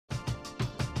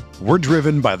We're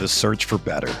driven by the search for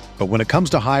better. But when it comes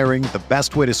to hiring, the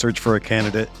best way to search for a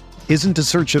candidate isn't to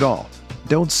search at all.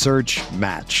 Don't search,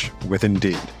 match with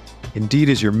Indeed. Indeed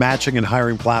is your matching and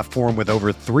hiring platform with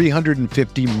over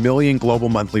 350 million global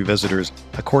monthly visitors,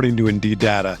 according to Indeed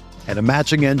data, and a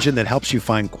matching engine that helps you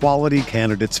find quality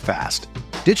candidates fast.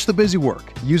 Ditch the busy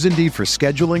work. Use Indeed for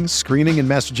scheduling, screening, and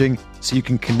messaging so you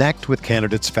can connect with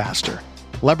candidates faster.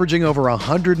 Leveraging over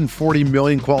 140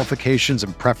 million qualifications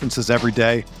and preferences every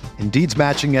day, Indeed's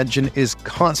matching engine is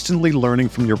constantly learning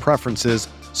from your preferences,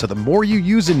 so the more you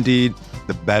use Indeed,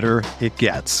 the better it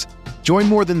gets. Join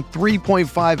more than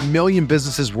 3.5 million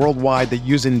businesses worldwide that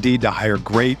use Indeed to hire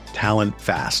great talent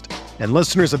fast. And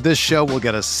listeners of this show will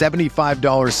get a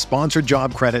 $75 sponsored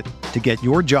job credit to get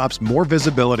your jobs more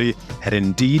visibility at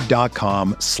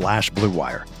Indeed.com/Blue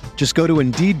Wire. Just go to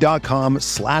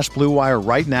Indeed.com/Blue Wire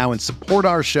right now and support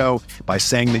our show by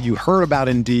saying that you heard about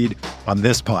Indeed on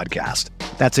this podcast.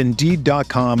 That's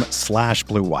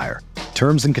Indeed.com/Blue Wire.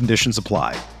 Terms and conditions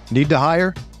apply. Need to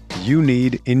hire? You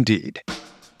need Indeed.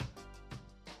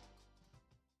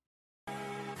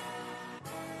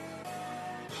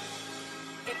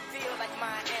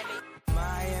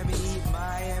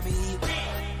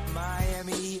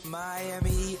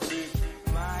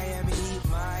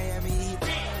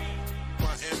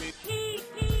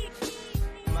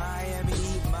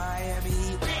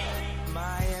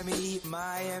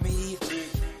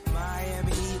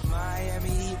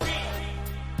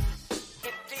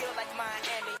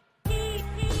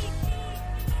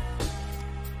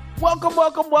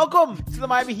 Welcome to the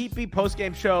Miami Heat Beat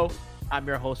Postgame Show. I'm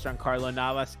your host, Giancarlo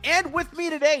Navas, and with me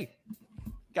today,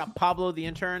 got Pablo the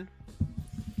intern.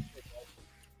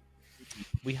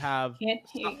 We have Can't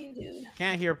hear you, dude.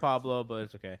 Can't hear Pablo, but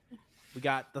it's okay. We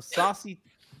got the saucy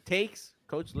takes,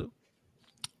 Coach Lou.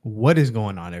 What is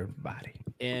going on, everybody?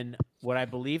 In what I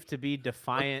believe to be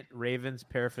defiant Ravens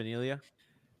paraphernalia.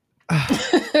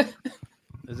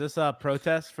 Is this a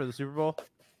protest for the Super Bowl?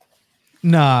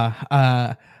 Nah,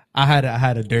 I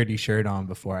had a dirty shirt on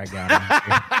before I got on.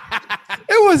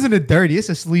 It wasn't a dirty, it's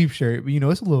a sleeve shirt, but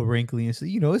it's a little wrinkly, and so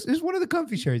it's one of the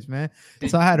comfy shirts, man.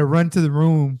 So I had to run to the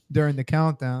room during the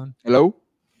countdown. Hello,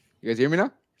 you guys hear me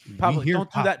now? Pablo,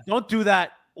 don't do that. Don't do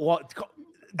that.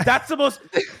 That's the most.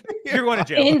 You're going to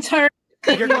jail. Intern.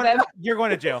 You're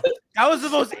going to jail. That was the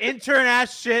most intern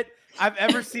ass shit I've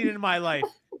ever seen in my life.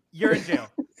 You're in jail.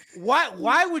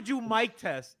 Why would you mic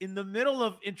test in the middle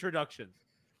of introductions?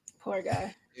 Poor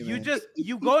guy. You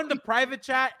go into private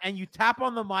chat and you tap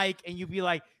on the mic and you be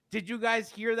like, did you guys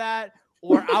hear that?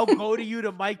 Or I'll go to you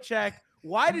to mic check.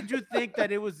 Why did you think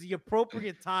that it was the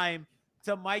appropriate time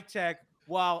to mic check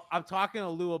while I'm talking to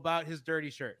Lou about his dirty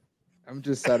shirt? I'm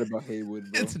just sad about Haywood,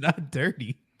 bro. It's not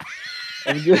dirty.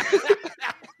 I'm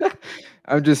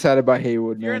just sad about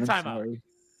Haywood, man. You're in timeout.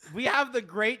 We have the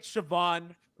great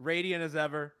Siobhan, radiant as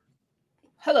ever.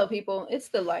 Hello, people. It's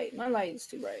the light. My light is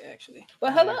too bright, actually.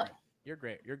 But hello. You're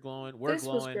great. You're glowing. We're this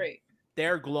glowing. Was great.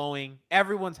 They're glowing.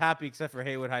 Everyone's happy except for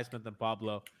Haywood Highsmith and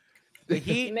Pablo. The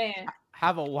Heat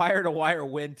have a wire-to-wire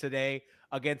win today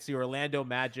against the Orlando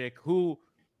Magic, who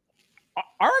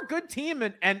are a good team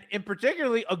and in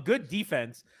particularly a good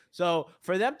defense. So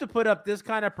for them to put up this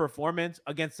kind of performance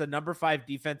against the number 5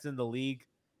 defense in the league,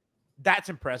 that's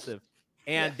impressive.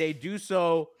 And they do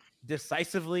so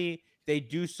decisively. They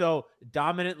do so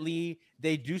dominantly.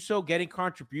 They do so getting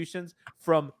contributions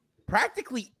from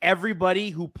practically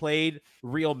everybody who played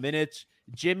real minutes.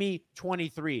 Jimmy,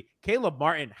 23. Caleb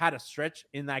Martin had a stretch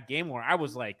in that game where I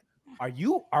was like,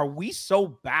 are we so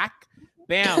back?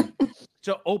 Bam.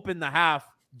 To open the half,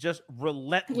 just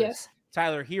relentless. Yes.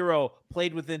 Tyler Hero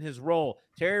played within his role.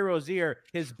 Terry Rozier,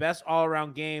 his best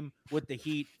all-around game with the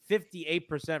Heat,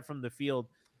 58% from the field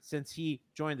since he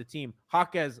joined the team.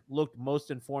 Jaquez looked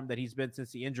most informed that he's been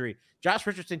since the injury. Josh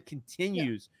Richardson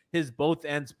continues his both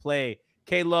ends play.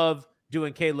 K-Love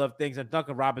doing K-Love things, and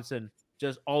Duncan Robinson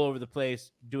just all over the place,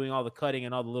 doing all the cutting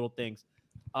and all the little things.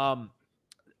 Lou, I'm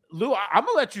going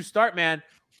to let you start, man.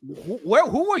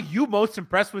 Who were you most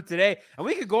impressed with today? And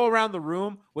we could go around the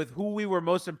room with who we were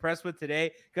most impressed with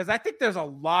today, because I think there's a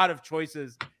lot of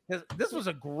choices. This was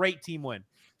a great team win.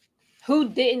 Who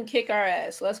didn't kick our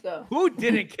ass? Let's go. Who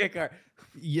didn't kick our?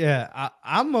 Yeah,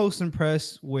 I'm most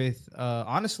impressed with,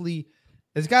 honestly,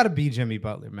 it's got to be Jimmy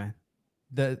Butler, man.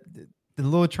 The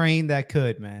little train that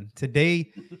could, man.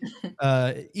 Today,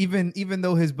 even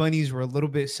though his bunnies were a little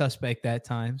bit suspect at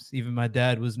times, even my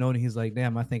dad was noting, he's like,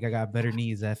 damn, I think I got better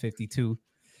knees at 52.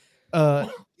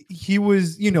 He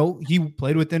was, he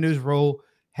played within his role,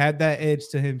 had that edge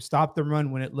to him, stopped the run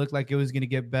when it looked like it was going to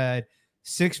get bad.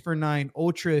 6 for 9,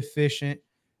 ultra efficient.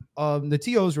 The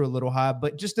TOs were a little high,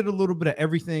 but just did a little bit of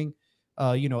everything.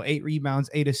 8 rebounds,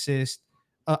 8 assists.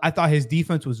 I thought his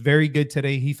defense was very good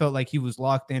today. He felt like he was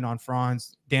locked in on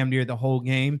Franz damn near the whole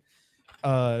game.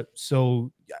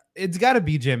 So it's got to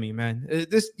be Jimmy, man.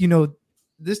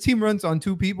 This team runs on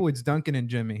 2 people. It's Duncan and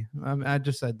Jimmy. I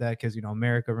just said that because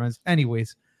America runs.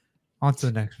 Anyways, on to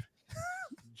the next.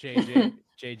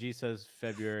 JG says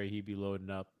February he be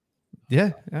loading up.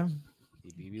 Yeah.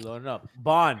 He be loading up.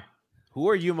 Bond, who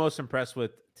are you most impressed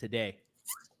with today?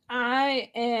 I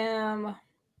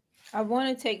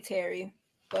want to take Terry,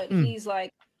 but he's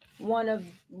like one of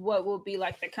what will be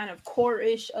like the kind of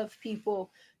core-ish of people.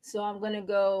 So I'm going to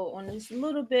go on this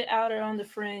little bit outer on the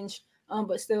fringe,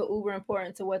 but still uber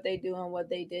important to what they do and what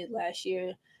they did last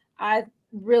year. I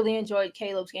really enjoyed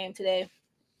Caleb's game today.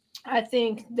 I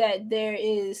think that there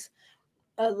is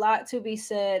a lot to be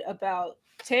said about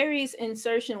Terry's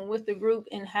insertion with the group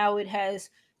and how it has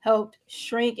helped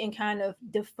shrink and kind of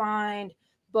defined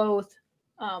both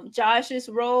Josh's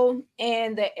role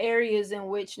and the areas in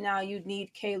which now you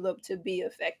need Caleb to be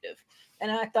effective.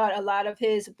 And I thought a lot of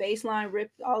his baseline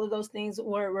rip, all of those things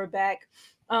were back.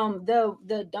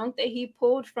 The dunk that he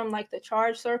pulled from like the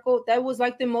charge circle, that was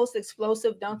like the most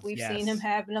explosive dunk we've seen him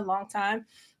have in a long time.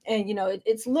 And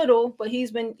it's little, but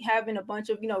he's been having a bunch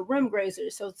of rim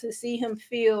grazers. So to see him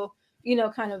feel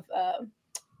kind of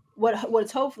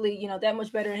what's hopefully that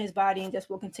much better in his body and just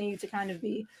will continue to kind of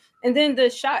be. And then the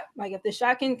shot, like if the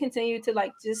shot can continue to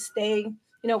like just stay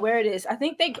where it is. I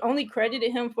think they only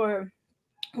credited him for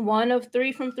 1 of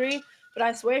 3 from 3, but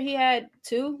I swear he had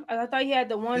 2. I thought he had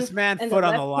the one. This man in foot the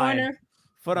on left the line. corner.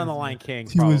 Foot on the line king.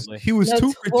 He was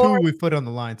 2 for 2 with foot on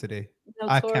the line today.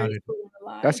 I counted.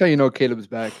 That's how you know Caleb's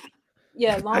back.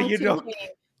 Yeah, long two king.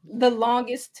 The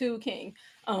longest 2 king.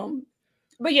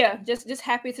 But yeah, just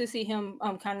happy to see him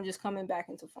kind of just coming back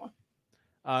into form.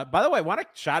 By the way, I want to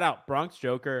shout out Bronx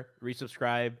Joker,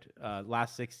 resubscribed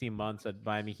last 16 months at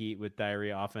Miami Heat with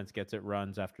diarrhea offense gets it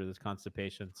runs after this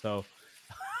constipation. So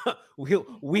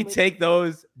we take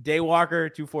those.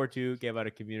 Daywalker 242 gave out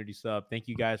a community sub. Thank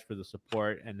you guys for the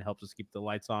support and helps us keep the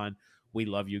lights on. We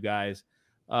love you guys.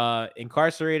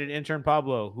 Incarcerated intern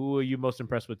Pablo, who are you most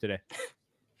impressed with today?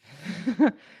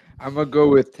 I'm gonna go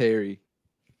with Terry.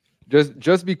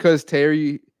 Just because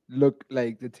Terry looked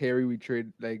like the Terry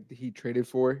he traded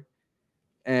for,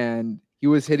 and he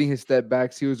was hitting his step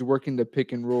backs. He was working the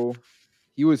pick and roll.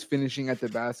 He was finishing at the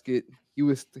basket. He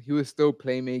was still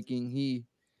playmaking.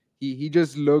 He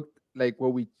just looked like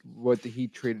what the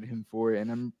Heat traded him for,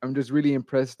 and I'm just really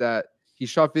impressed that he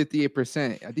shot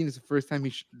 58%. I think it's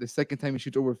the second time he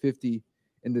shoots over 50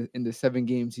 in the 7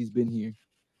 games he's been here.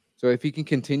 So if he can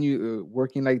continue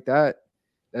working like that,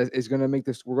 that is going to make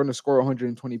this. We're going to score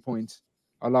 120 points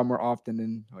a lot more often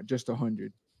than just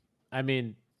 100. I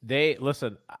mean,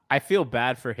 listen. I feel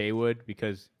bad for Haywood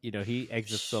because he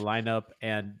exits the lineup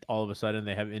and all of a sudden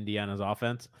they have Indiana's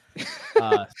offense.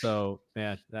 So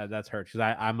man, that's hurt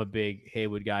because I'm a big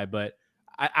Haywood guy, but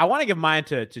I want to give mine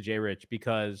to Jay Rich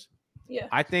because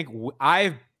I think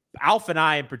Alf and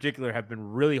I in particular have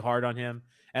been really hard on him.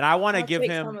 And I want to give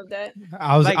him some of that.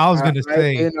 I was gonna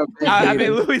say. I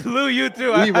mean, Lou, you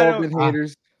too. We've all been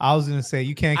haters. I was gonna say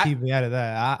you can't keep me out of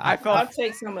that. I'll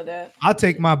take some of that. I'll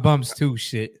take my bumps too.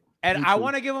 Shit. And I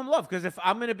want to give him love because if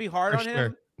I'm gonna be hard on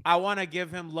him, I want to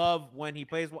give him love when he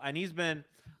plays well. And he's been,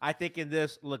 I think, in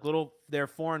this they're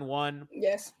 4-1.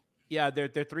 Yes. Yeah, they're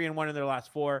 3-1 in their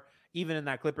last 4. Even in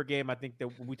that Clipper game, I think that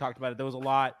we talked about it. There was a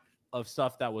lot of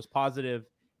stuff that was positive.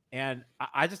 And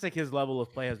I just think his level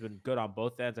of play has been good on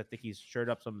both ends. I think he's shored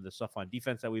up some of the stuff on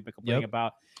defense that we've been complaining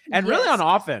about. And really on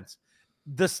offense,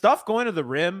 the stuff going to the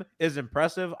rim is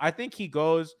impressive. I think he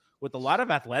goes with a lot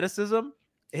of athleticism.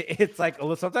 It's like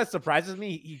sometimes surprises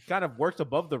me. He kind of works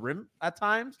above the rim at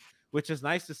times, which is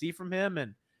nice to see from him.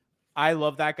 And I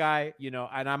love that guy,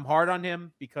 and I'm hard on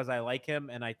him because I like him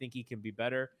and I think he can be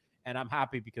better. And I'm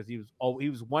happy because he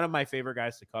was one of my favorite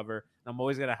guys to cover. And I'm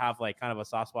always going to have like kind of a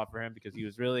soft spot for him because he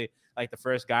was really like the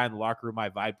first guy in the locker room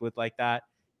I vibed with like that.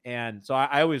 And so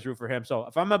I always root for him. So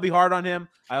if I'm going to be hard on him,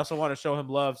 I also want to show him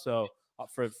love. So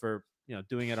for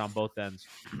doing it on both ends.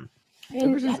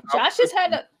 And Josh has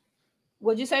had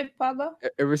what'd you say, Pablo?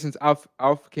 Ever since Alf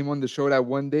came on the show that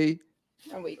one day,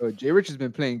 Jay Rich has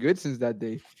been playing good since that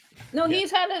day. No,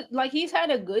 he's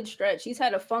had a good stretch. He's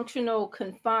had a functional,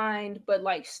 confined, but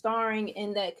like starring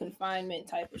in that confinement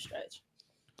type of stretch.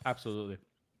 Absolutely.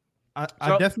 I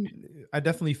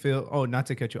definitely feel. Oh, not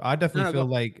to cut you. I definitely feel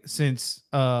like since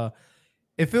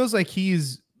it feels like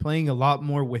he's playing a lot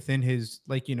more within his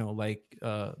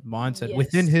Mon said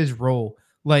within his role.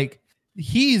 Like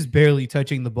he's barely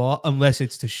touching the ball unless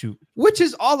it's to shoot, which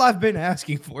is all I've been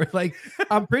asking for. Like,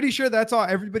 I'm pretty sure that's all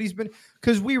everybody's been,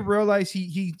 because we realize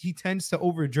he tends to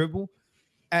over dribble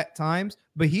at times,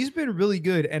 but he's been really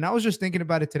good. And I was just thinking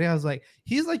about it today. I was like,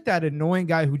 he's like that annoying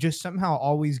guy who just somehow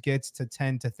always gets to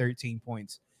 10 to 13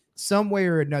 points some way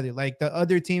or another. Like the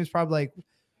other teams probably like,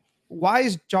 why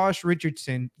is Josh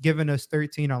Richardson giving us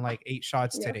 13 on like 8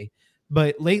 shots today?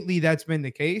 But lately that's been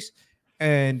the case.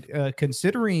 And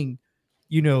considering,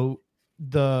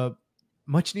 the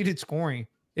much needed scoring,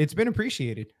 it's been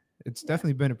appreciated. It's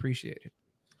definitely been appreciated.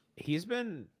 He's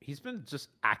been just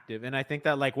active, and I think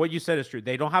that like what you said is true.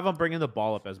 They don't have him bringing the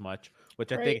ball up as much,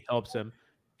 which I think helps him.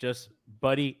 Just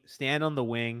buddy, stand on the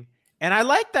wing, and I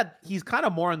like that he's kind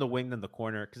of more on the wing than the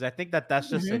corner because I think that that's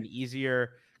just an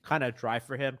easier kind of drive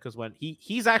for him because when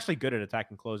he's actually good at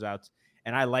attacking closeouts,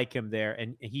 and I like him there,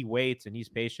 and he waits and he's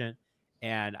patient,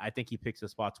 and I think he picks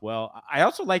his spots well. I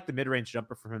also like the mid range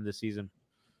jumper for him this season.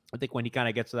 I think when he kind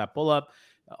of gets to that pull up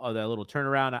or that little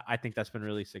turnaround, I think that's been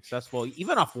really successful.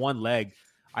 Even off one leg,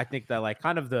 I think that like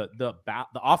kind of the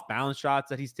off balance shots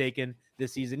that he's taken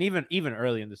this season, even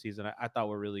early in the season, I thought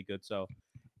were really good. So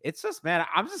it's just, man,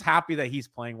 I'm just happy that he's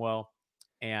playing well,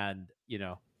 and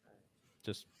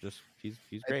just he's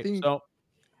I great. think. So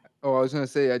I was gonna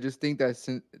say, I just think that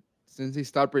since they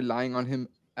stopped relying on him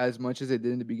as much as they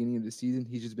did in the beginning of the season,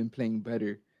 he's just been playing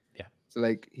better. yeah, So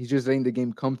like he's just letting the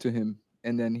game come to him,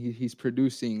 and then he's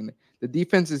producing. The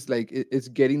defense is like it's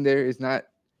getting there. It's not.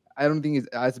 I don't think it's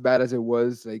as bad as it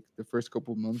was like the first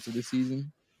couple months of the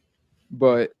season,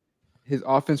 but his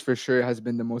offense for sure has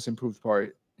been the most improved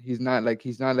part. He's not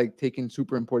like taking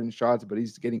super important shots, but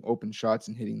he's getting open shots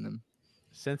and hitting them.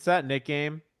 since that Nick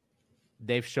game,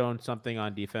 they've shown something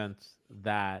on defense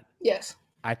that Yes.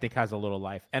 I think has a little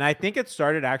life. And I think it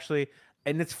started actually,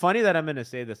 and it's funny that I'm going to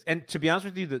say this. And to be honest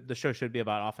with you, the show should be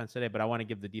about offense today, but I want to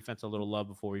give the defense a little love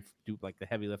before we do like the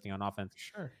heavy lifting on offense.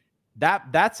 Sure.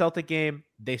 That Celtic game,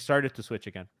 they started to switch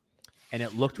again, and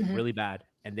it looked really bad,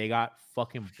 and they got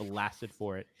fucking blasted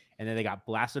for it. And then they got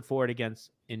blasted for it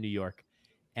against in New York.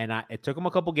 And it took them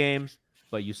a couple games,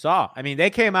 but you saw, I mean, they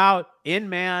came out in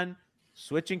man,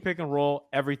 switching pick and roll,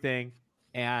 everything.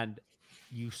 And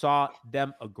you saw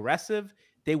them aggressive.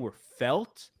 They were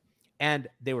felt and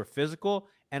they were physical.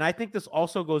 And I think this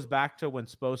also goes back to when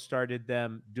Spo started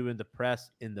them doing the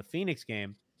press in the Phoenix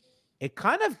game. It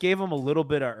kind of gave them a little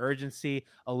bit of urgency,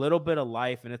 a little bit of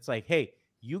life. And it's like, hey,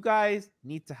 you guys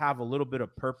need to have a little bit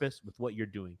of purpose with what you're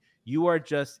doing. You are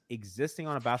just existing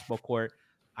on a basketball court.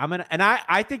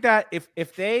 I think that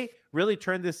if they really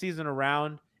turn this season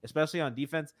around, especially on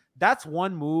defense, that's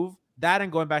one move. That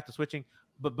and going back to switching,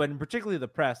 but in particularly the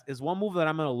press is one move that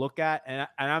I'm going to look at, and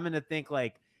I'm going to think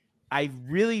like, I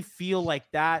really feel like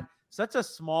that such a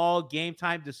small game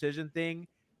time decision thing,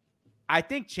 I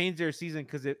think changed their season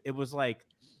because it was like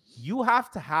you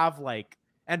have to have like,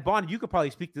 and Bond, you could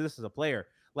probably speak to this as a player.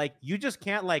 Like you just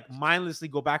can't like mindlessly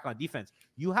go back on defense.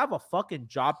 You have a fucking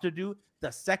job to do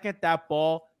the second that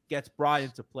ball gets brought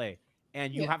into play,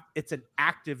 and it's an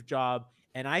active job.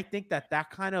 And I think that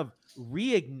kind of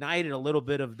reignited a little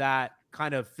bit of that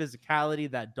kind of physicality,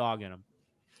 that dog in him.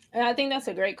 And I think that's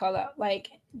a great call out. Like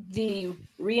the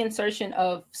reinsertion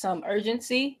of some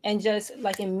urgency and just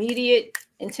like immediate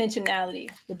intentionality.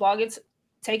 The ball gets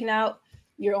taken out,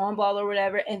 you're on ball or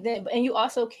whatever, and you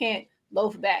also can't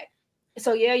loaf back.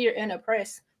 So yeah, you're in a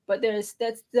press, but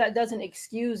that doesn't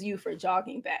excuse you for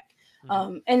jogging back.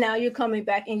 And now you're coming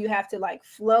back and you have to like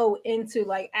flow into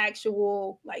like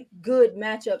actual like good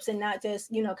matchups and not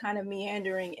just kind of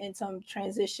meandering in some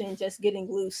transition, just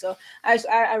getting loose. So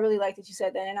I really like that you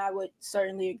said that, and I would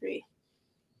certainly agree.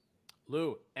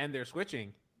 Lou, and their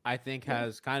switching, I think,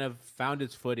 has kind of found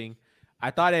its footing.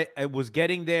 I thought it was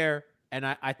getting there, and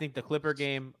I think the Clipper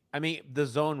game, I mean, the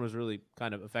zone was really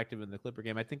kind of effective in the Clipper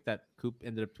game. I think that Coop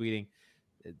ended up tweeting,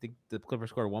 I think the Clippers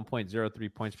scored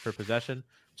 1.03 points per possession,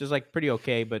 which is like pretty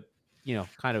okay, but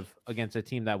kind of against a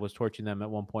team that was torching them at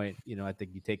one point, I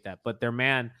think you take that. But their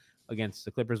man against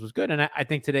the Clippers was good, and I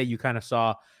think today you kind of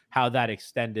saw how that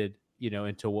extended,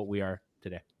 into what we are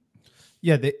today.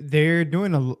 Yeah, they're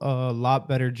doing a lot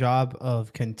better job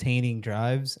of containing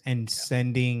drives and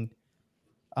sending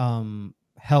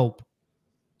help.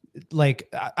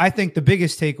 Like I think the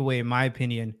biggest takeaway, in my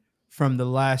opinion, from the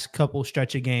last couple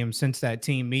stretch of games since that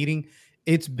team meeting,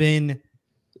 it's been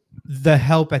the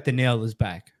help at the nail is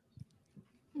back.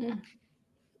 Yeah.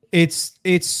 It's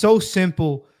so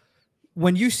simple.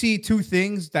 When you see two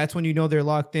things, that's when you know they're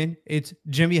locked in. It's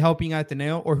Jimmy helping at the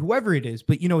nail or whoever it is.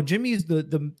 But Jimmy is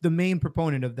the main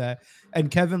proponent of that. And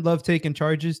Kevin Love taking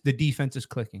charges, the defense is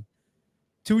clicking.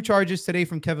 2 charges today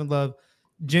from Kevin Love.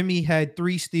 Jimmy had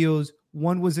 3 steals.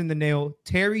 One was in the nail.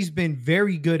 Terry's been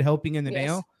very good helping in the Yes.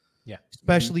 nail. Yeah.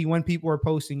 Especially when people are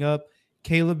posting up.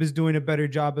 Caleb is doing a better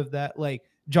job of that. Like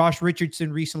Josh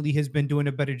Richardson recently has been doing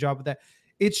a better job of that.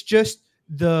 It's just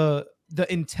the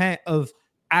intent of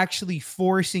actually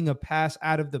forcing a pass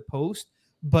out of the post,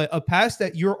 but a pass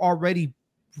that you're already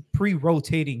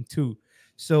pre-rotating to.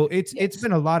 So it's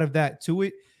been a lot of that to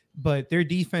it, but their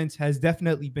defense has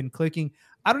definitely been clicking.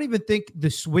 I don't even think the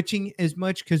switching as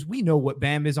much because we know what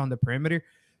Bam is on the perimeter.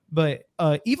 But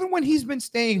even when he's been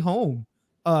staying home,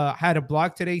 had a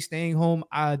block today, staying home.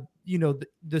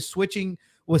 The switching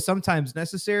was sometimes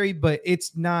necessary, but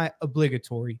it's not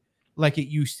obligatory like it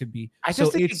used to be. I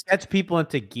just think it gets people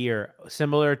into gear,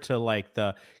 similar to like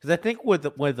because I think with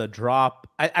the drop,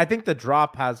 I think the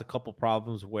drop has a couple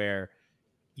problems where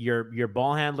your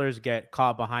ball handlers get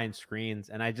caught behind screens,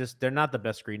 and they're not the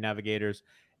best screen navigators,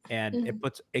 and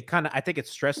I think it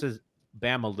stresses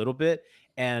Bam a little bit,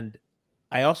 and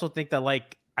I also think that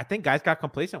I think guys got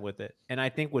complacent with it, and I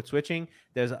think with switching,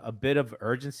 there's a bit of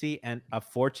urgency, and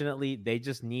unfortunately, they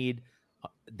just need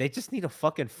a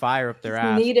fucking fire up their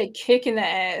ass. Need a kick in the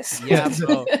ass. Yeah,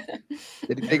 bro.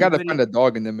 They got to find a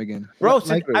dog in them again, bro.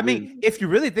 If you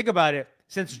really think about it,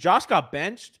 since Josh got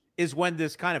benched, is when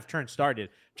this kind of turn started.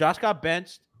 Josh got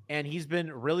benched, and he's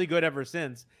been really good ever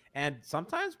since. And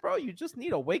sometimes, bro, you just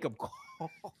need a wake up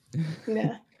call.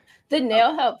 Yeah. The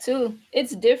nail help too.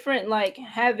 It's different, like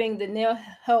having the nail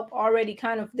help already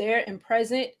kind of there and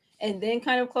present, and then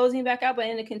kind of closing back out, but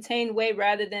in a contained way,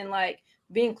 rather than like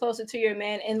being closer to your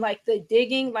man and like the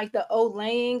digging, like the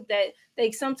laying that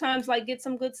they sometimes like get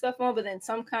some good stuff on, but then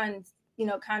some kinds,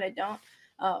 kind of don't.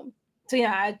 So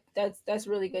yeah, that's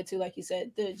really good too. Like you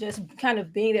said, just kind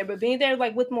of being there, but being there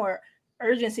like with more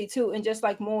urgency too, and just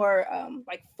like more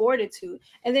like fortitude.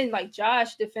 And then like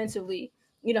Josh defensively,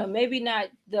 maybe not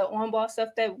the on-ball stuff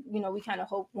that we kind of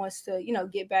hope wants to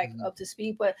get back up to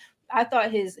speed, but I thought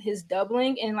his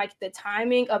doubling and like the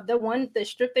timing of the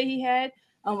strip that he had,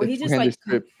 where he just like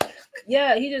strip.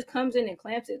 Yeah, he just comes in and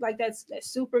clamps it. Like that's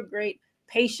super great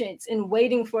patience and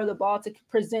waiting for the ball to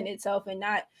present itself and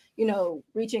not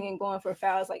reaching and going for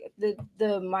fouls. Like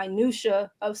the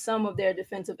minutia of some of their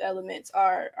defensive elements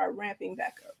are ramping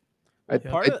back up. I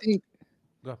think.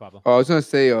 Go ahead, Pablo. I was gonna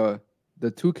say the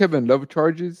 2 Kevin Love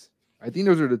charges. I think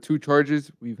those are the 2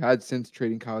 charges we've had since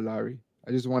trading Kyle Lowry.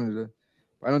 I just wanted to.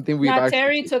 I don't think we've actually.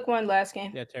 Terry took one last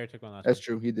game. Yeah, Terry took one last. That's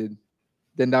true. He did.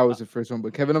 Then that was the first one,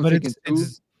 but Kevin, I'm taking 2.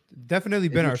 It's definitely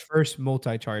been our first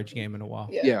multi-charge game in a while.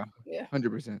 Yeah,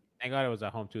 100%. Thank God it was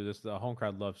at home too. The home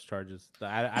crowd loves charges.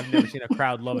 I've never seen a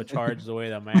crowd love a charge the way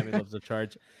that Miami loves a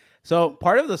charge. So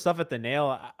part of the stuff at the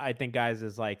nail, I think, guys,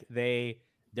 is like they're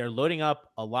loading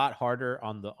up a lot harder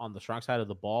on the strong side of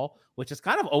the ball, which has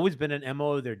kind of always been an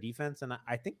MO of their defense, and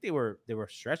I think they were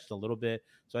stretched a little bit.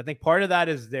 So I think part of that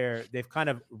is they've kind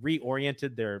of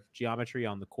reoriented their geometry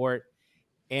on the court,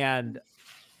 and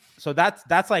so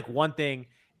that's like one thing.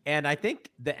 And I think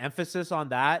the emphasis on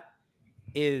that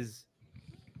is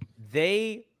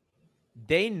they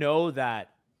know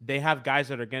that they have guys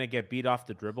that are going to get beat off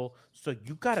the dribble. So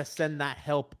you got to send that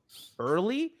help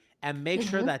early and make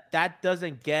sure that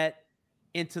doesn't get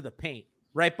into the paint.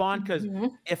 Right, Bond? Because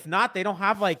if not, they don't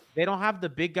have the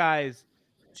big guys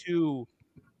to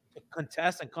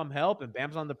contest and come help, and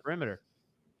Bam's on the perimeter.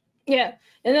 Yeah,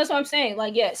 and that's what I'm saying.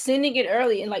 Like, yeah, sending it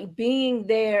early and like being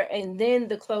there and then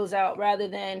the closeout rather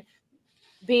than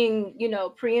being,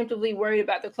 preemptively worried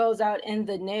about the closeout and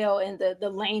the nail and the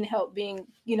lane help being,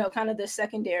 kind of the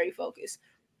secondary focus.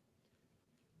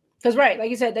 Because right,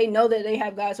 like you said, they know that they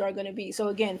have guys who are going to be. So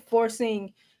again,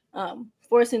 forcing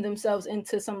themselves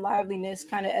into some liveliness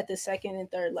kind of at the second and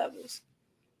third levels.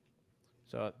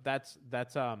 So that's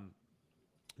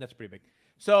pretty big.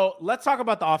 So let's talk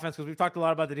about the offense because we've talked a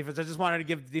lot about the defense. I just wanted to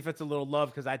give the defense a little love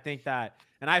because I think that,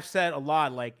 and I've said a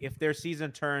lot, like if their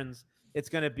season turns, it's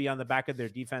going to be on the back of their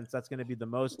defense. That's going to be the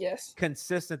most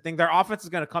consistent thing. Their offense is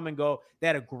going to come and go. They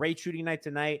had a great shooting night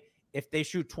tonight. If they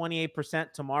shoot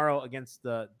 28% tomorrow against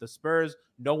the Spurs,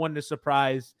 no one is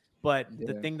surprised. But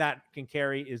the thing that can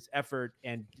carry is effort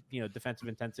and defensive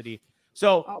intensity.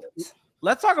 So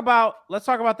let's talk about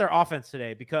their offense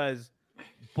today because,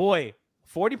 boy,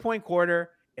 40-point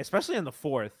quarter, especially in the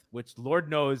fourth, which Lord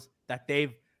knows that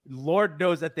they've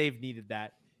needed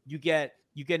that. You get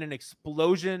an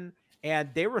explosion, and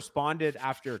they responded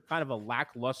after kind of a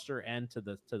lackluster end to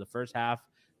the first half.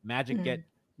 Magic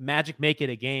make it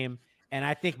a game, and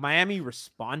I think Miami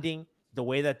responding the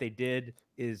way that they did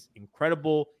is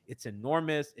incredible. It's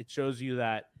enormous. It shows you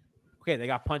that they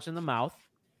got punched in the mouth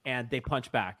and they punch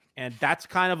back, and that's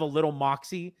kind of a little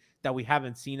moxie that we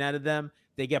haven't seen out of them.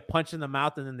 they get punched in the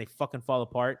mouth and then they fucking fall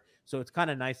apart. So it's kind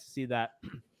of nice to see that.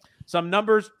 Some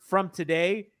numbers from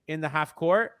today in the half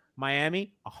court.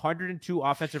 Miami, 102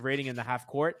 offensive rating in the half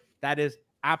court. That is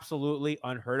absolutely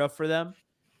unheard of for them.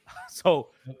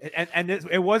 So, and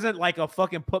it wasn't like a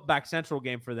fucking putback central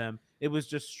game for them. It was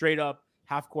just straight up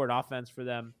half court offense for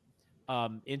them.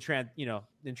 In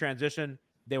transition,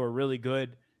 they were really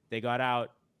good. They got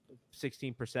out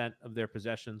 16% of their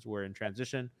possessions were in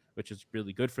transition, which is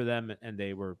really good for them. And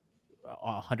they were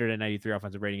 193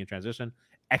 offensive rating in transition.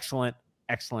 Excellent.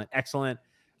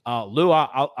 Lou,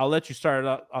 I'll let you start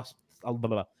off.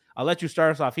 I'll let you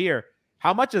start us off here.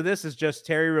 How much of this is just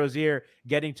Terry Rozier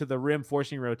getting to the rim,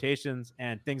 forcing rotations,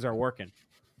 and things are working?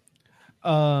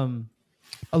 A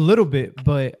little bit,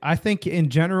 but I think in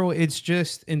general, it's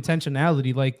just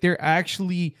intentionality. Like they're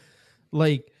actually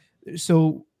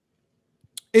so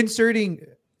inserting,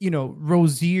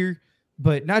 Rozier,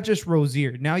 but not just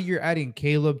Rozier. Now you're adding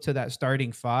Caleb to that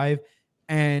starting five.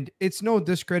 And it's no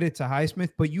discredit to Highsmith,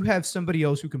 but you have somebody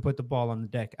else who can put the ball on the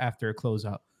deck after a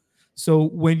closeout. So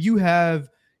when you have,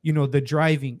 the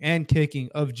driving and kicking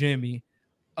of Jimmy,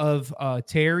 of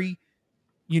Terry,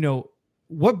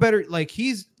 what better? Like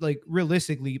he's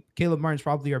realistically, Caleb Martin's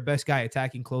probably our best guy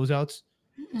attacking closeouts.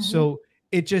 Mm-hmm. So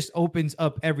it just opens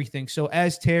up everything. So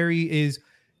as Terry is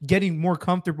getting more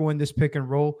comfortable in this pick and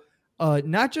roll,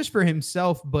 not just for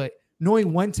himself, but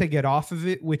knowing when to get off of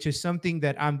it, which is something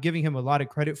that I'm giving him a lot of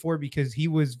credit for, because he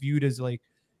was viewed as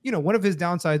one of his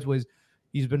downsides was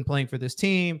he's been playing for this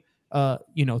team,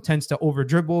 tends to over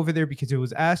dribble over there because it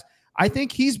was asked. I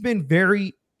think he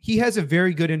has a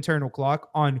very good internal clock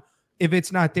on, if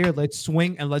it's not there, let's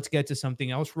swing and let's get to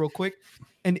something else real quick.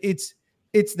 And it's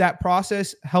that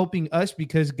process helping us,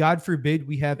 because God forbid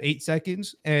we have 8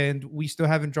 seconds and we still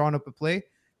haven't drawn up a play.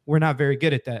 We're not very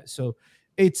good at that. So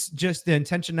it's just the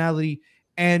intentionality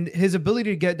and his ability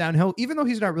to get downhill, even though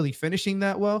he's not really finishing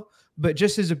that well, but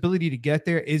just his ability to get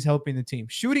there is helping the team.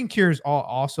 Shooting cures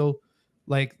also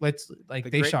they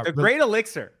shot the great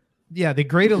elixir. Yeah, the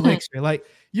great elixir. Like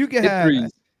you can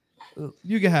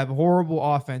have horrible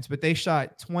offense, but they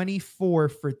shot 24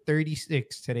 for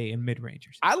 36 today in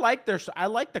mid-rangers. I like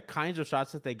the kinds of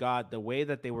shots that they got, the way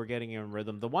that they were getting in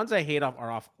rhythm. The ones I hate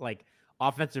are off like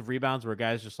offensive rebounds where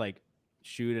guys just like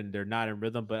shoot and they're not in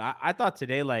rhythm. But I thought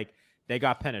today, like, they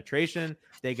got penetration,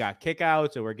 they got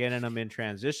kickouts, and we're getting them in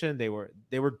transition. They were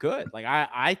good. Like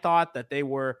I thought that they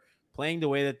were playing the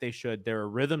way that they should. They're a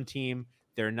rhythm team.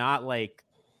 They're not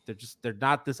they're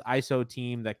not this ISO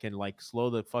team that can like slow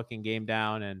the fucking game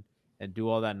down and do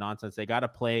all that nonsense. They got to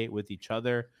play with each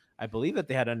other. I believe that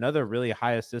they had another really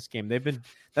high assist game.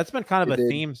 That's been kind of a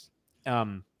theme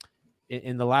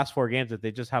in the last 4 games, that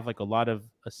they just have like a lot of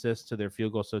assists to their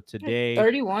field goal. So today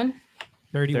 31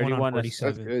 on 47.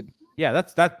 That's good. Yeah,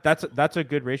 that's a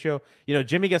good ratio.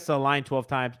 Jimmy gets to the line 12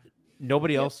 times.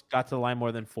 Nobody else got to the line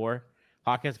more than 4.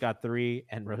 Hawkins got 3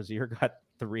 and Rozier got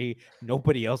 3.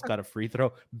 Nobody else got a free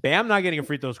throw. Bam not getting a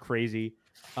free throw is crazy.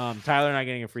 Tyler not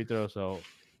getting a free throw, so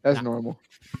that's normal.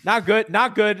 Not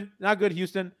good,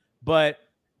 Houston. But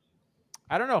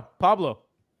I don't know, Pablo.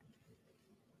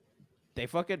 They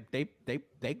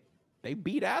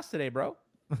beat ass today, bro.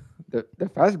 The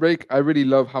fast break, I really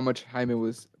love how much Hyman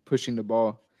was pushing the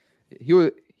ball.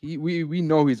 We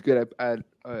know he's good at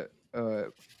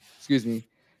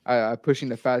pushing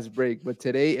the fast break. But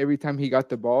today, every time he got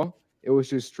the ball, it was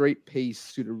just straight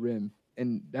pace to the rim,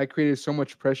 and that created so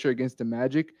much pressure against the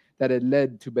Magic that it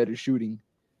led to better shooting.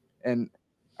 And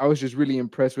I was just really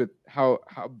impressed with how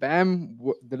Bam,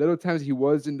 the little times he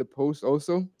was in the post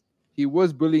also, he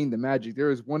was bullying the Magic. There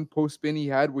was one post spin he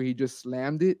had where he just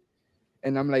slammed it.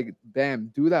 And I'm like,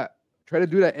 Bam, do that. Try to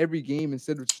do that every game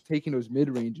instead of just taking those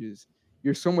mid-ranges.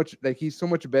 He's so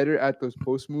much better at those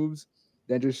post moves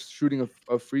than just shooting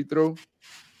a free throw,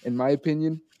 in my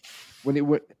opinion. When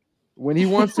he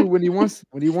wants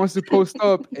to post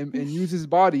up and use his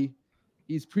body,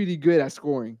 he's pretty good at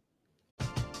scoring.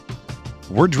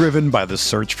 We're driven by the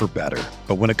search for better.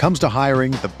 But when it comes to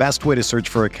hiring, the best way to search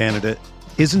for a candidate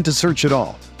isn't to search at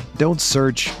all. Don't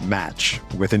search, match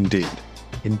with Indeed.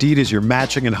 Indeed is your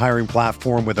matching and hiring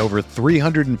platform with over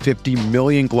 350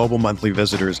 million global monthly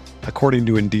visitors, according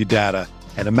to Indeed data,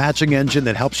 and a matching engine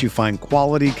that helps you find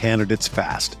quality candidates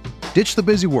fast. Ditch the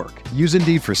busy work. Use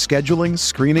Indeed for scheduling,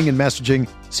 screening, and messaging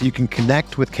so you can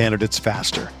connect with candidates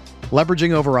faster.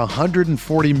 Leveraging over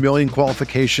 140 million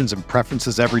qualifications and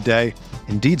preferences every day,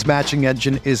 Indeed's matching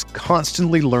engine is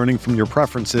constantly learning from your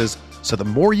preferences, so the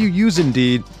more you use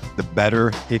Indeed, the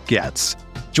better it gets.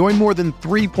 Join more than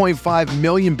 3.5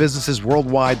 million businesses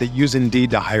worldwide that use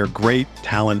Indeed to hire great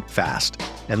talent fast.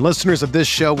 And listeners of this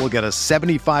show will get a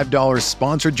 $75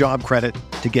 sponsored job credit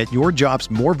to get your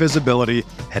jobs more visibility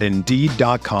at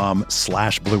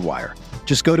Indeed.com/Blue Wire.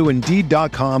 Just go to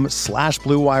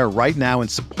Indeed.com/Blue Wire right now and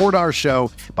support our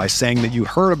show by saying that you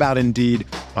heard about Indeed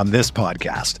on this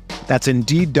podcast. That's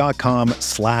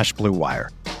Indeed.com/Blue Wire.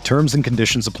 Terms and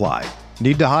conditions apply.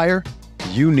 Need to hire?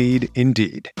 You need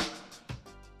Indeed.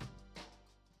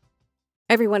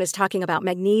 Everyone is talking about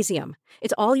magnesium.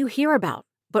 It's all you hear about.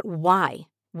 But why?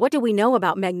 What do we know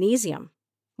about magnesium?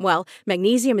 Well,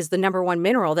 magnesium is the number one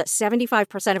mineral that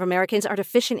 75% of Americans are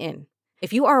deficient in.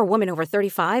 If you are a woman over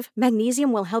 35,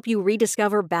 magnesium will help you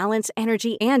rediscover balance,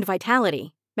 energy, and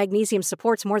vitality. Magnesium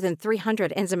supports more than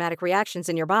 300 enzymatic reactions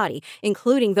in your body,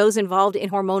 including those involved in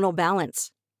hormonal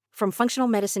balance. From functional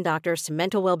medicine doctors to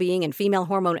mental well-being and female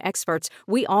hormone experts,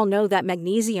 we all know that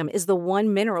magnesium is the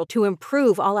one mineral to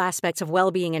improve all aspects of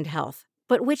well-being and health.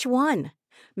 But which one?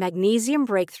 Magnesium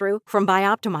Breakthrough from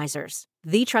Bioptimizers,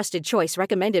 the trusted choice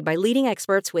recommended by leading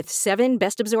experts with 7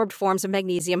 best-absorbed forms of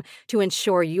magnesium to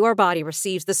ensure your body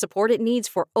receives the support it needs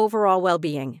for overall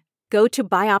well-being. Go to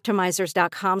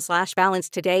bioptimizers.com/balance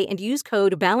today and use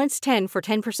code BALANCE10 for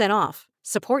 10% off.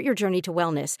 Support your journey to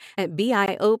wellness at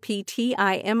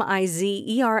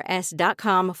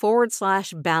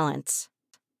bioptimizers.com/balance.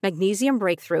 Magnesium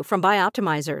Breakthrough from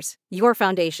Bioptimizers, your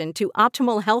foundation to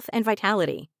optimal health and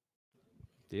vitality.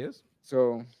 Diaz?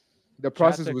 So the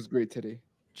process was great today.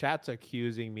 Chat's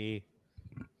accusing me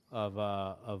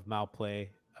of malplay.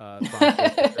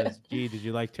 Says, gee, did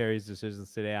you like Terry's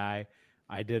decisions today?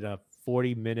 I did a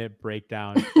 40-minute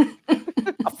breakdown, a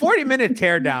 40-minute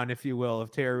teardown, if you will,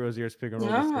 of Terry Rozier's pick and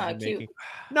roll decision making.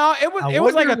 No, it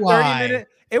was like a 30-minute.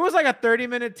 It was like a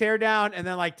 30-minute teardown, and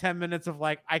then like 10 minutes of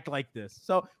like, I like this.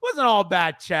 So it wasn't all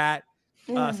bad, chat.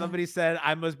 Somebody said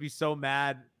I must be so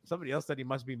mad. Somebody else said he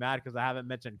must be mad because I haven't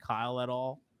mentioned Kyle at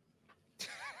all.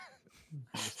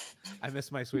 I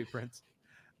miss my sweet prince.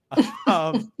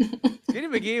 Skinny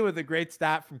McGee with a great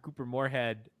stat from Cooper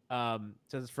Moorhead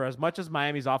says, for as much as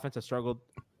Miami's offense has struggled,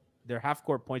 their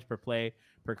half-court points per play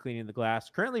per cleaning the glass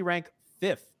currently rank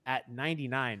 5th at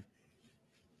 99.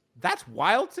 That's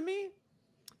wild to me.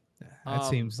 That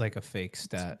seems like a fake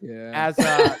stat. Yeah.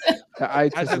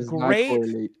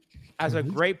 As a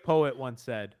great poet once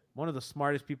said, one of the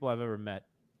smartest people I've ever met.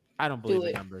 I don't believe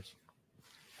in numbers.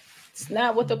 It's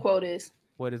not what the quote is.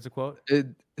 What is the quote?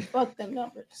 Fuck them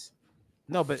numbers.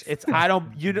 No, but it's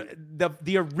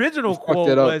the original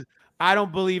quote was I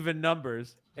don't believe in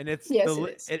numbers, and it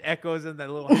echoes in that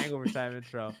little Hangover Time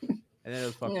intro, and then it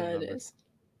was fucking numbers. It is.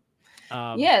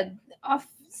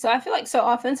 So I feel like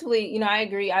offensively, I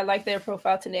agree. I like their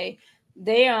profile today.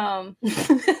 They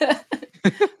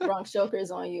wrong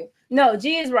chokers on you. No,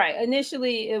 G is right.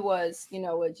 Initially, it was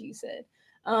what G said.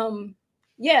 Also,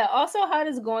 how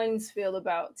does Goins feel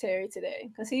about Terry today?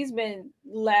 Because he's been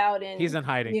loud and he's in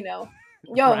hiding. He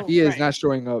is not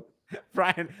showing up.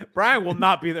 Brian will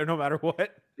not be there no matter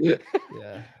what. Yeah.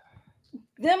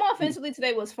 Them offensively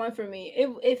today was fun for me.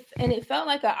 It felt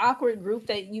like an awkward group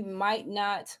that you might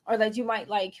not, or that you might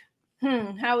like.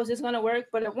 How is this going to work?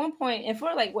 But at one point, and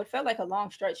for like what felt like a long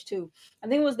stretch too, I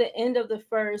think it was the end of the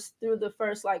first through the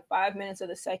first like 5 minutes of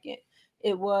the second.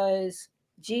 It was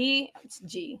G.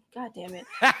 God damn it!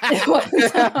 It was,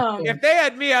 if they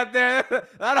had me out there,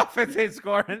 that offense ain't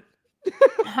scoring.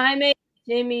 Jaime,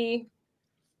 Jimmy,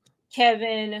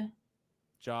 Kevin,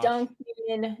 Josh.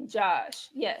 Duncan, Josh.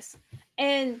 Yes,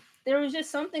 and there was just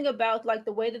something about like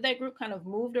the way that group kind of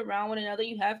moved around one another.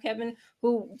 You have Kevin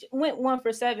who went 1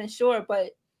 for 7, sure,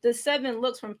 but the 7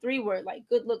 looks from 3 were like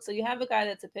good looks. So you have a guy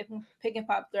that's a pick and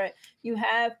pop threat. You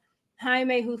have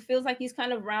Jaime who feels like he's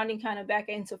kind of rounding kind of back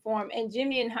into form, and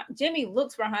Jimmy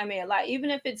looks for Jaime a lot,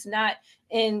 even if it's not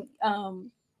in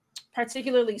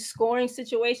particularly scoring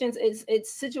situations.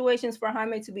 It's situations for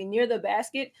Jaime to be near the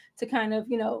basket to kind of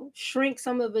shrink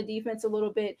some of the defense a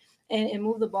little bit and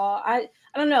move the ball. I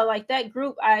don't know, like that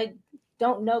group, I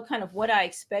don't know kind of what I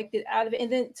expected out of it. And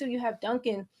then too, you have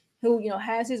Duncan who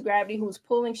has his gravity, who's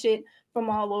pulling shit from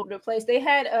all over the place. They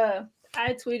had I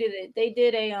tweeted it. They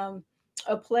did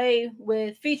a play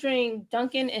with featuring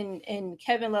Duncan and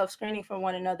Kevin Love screening from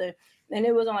one another, and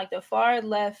it was on like the far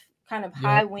left kind of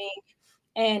high wing,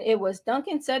 and it was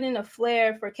Duncan setting a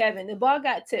flare for Kevin. The ball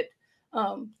got tipped.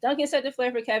 Duncan set the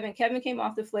flare for Kevin. Kevin came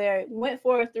off the flare, went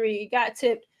for a 3, got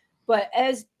tipped. But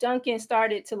as Duncan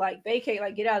started to like vacate,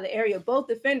 like get out of the area, both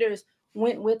defenders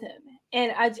went with him.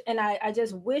 And I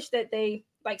just wish that they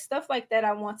like stuff like that.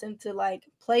 I want them to like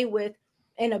play with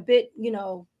in a bit,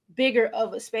 bigger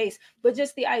of a space. But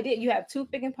just the idea, you have two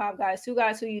pick and pop guys, two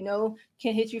guys who you know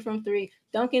can hit you from three,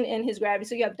 Duncan and his gravity.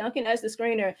 So you have Duncan as the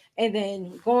screener and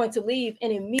then going to leave,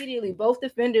 and immediately both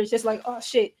defenders just like, oh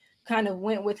shit, kind of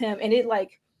went with him. And it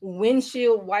like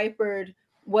windshield wipered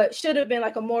what should have been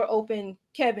like a more open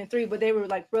Kevin 3, but they were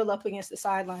like real up against the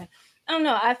sideline. I don't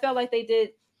know. I felt like they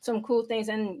did some cool things,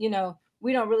 and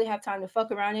we don't really have time to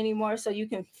fuck around anymore. So you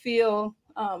can feel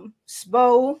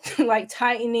Spo like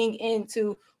tightening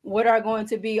into what are going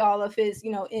to be all of his,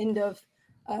 end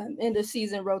of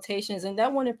season rotations. And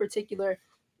that one in particular,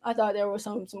 I thought there was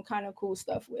some kind of cool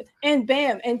stuff with. And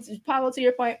Bam, and Paulo, to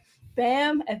your point,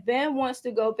 Bam, if Bam wants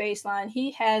to go baseline,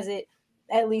 he has it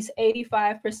at least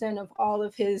 85% of all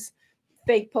of his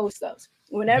fake post ups.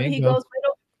 Whenever he goes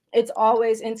middle, it's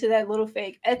always into that little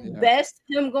fake. At best,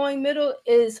 him going middle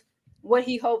is what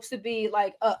he hopes to be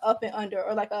like a up and under,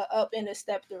 or like a up and a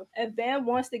step through. If Bam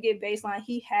wants to get baseline,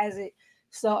 he has it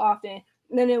so often.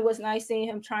 And then it was nice seeing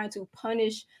him trying to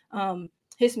punish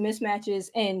his mismatches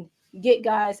and get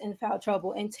guys in foul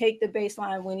trouble and take the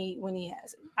baseline when he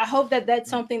has it. I hope that that's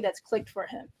something that's clicked for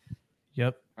him.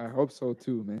 Yep. I hope so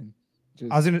too, man.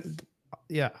 I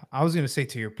was gonna say,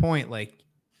 to your point, like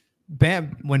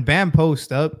when Bam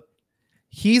posts up,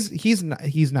 he's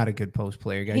not a good post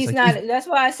player, guys. He's like, not. That's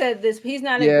why I said this. He's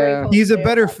not a great post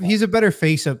player. He's a better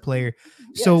face up player.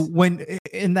 Yes. So when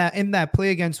in that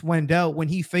play against Wendell, when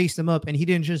he faced him up and he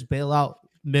didn't just bail out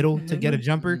middle to get a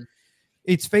jumper,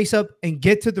 it's face up and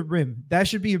get to the rim. That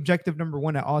should be objective number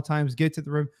one at all times. Get to the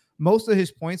rim. Most of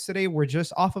his points today were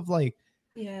just off of like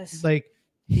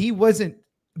he wasn't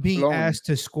being asked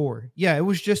to score. Yeah, it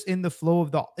was just in the flow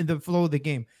of the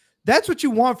game. That's what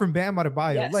you want from Bam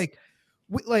Adebayo. Yes.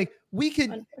 We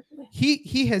can.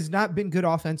 He has not been good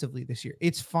offensively this year.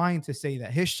 It's fine to say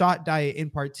that his shot diet in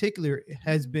particular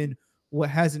has been what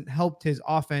hasn't helped his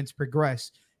offense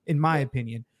progress, in my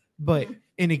opinion. But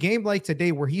in a game like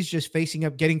today, where he's just facing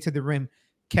up, getting to the rim,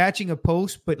 catching a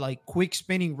post, but like quick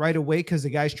spinning right away because the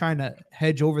guy's trying to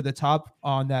hedge over the top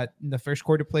on that in the first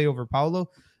quarter play over Paulo.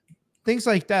 Things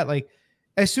like that. Like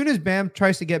as soon as Bam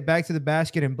tries to get back to the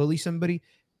basket and bully somebody,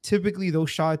 typically those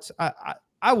shots,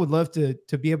 I would love to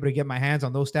be able to get my hands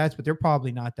on those stats, but they're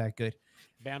probably not that good.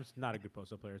 Bam's not a good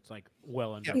post-up player. It's like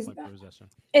well under point per possession.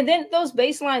 And then those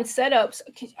baseline setups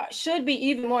should be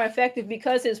even more effective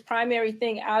because his primary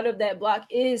thing out of that block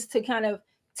is to kind of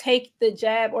take the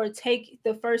jab or take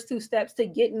the first two steps to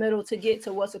get middle, to get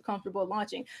to what's a comfortable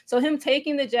launching. So him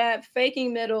taking the jab,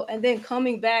 faking middle, and then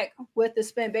coming back with the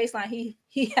spin baseline,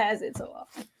 he has it so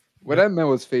often. What I meant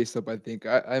was face up. I think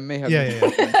I may have.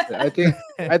 I think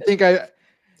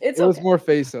it was more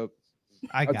face up.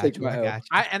 I got you.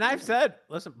 And I've said,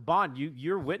 listen, Bond,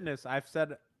 you're witness. I've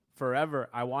said forever,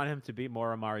 I want him to be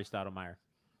more Amari Stoudemire.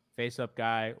 Face up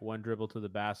guy, one dribble to the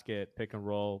basket, pick and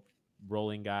roll,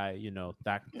 rolling guy,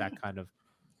 that kind of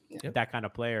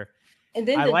player. And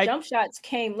then the jump shots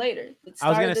came later. I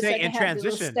was going to say in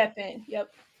transition. Step in.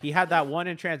 Yep. He had that one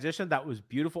in transition that was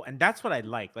beautiful. And that's what I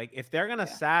like. Like if they're going to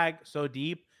sag so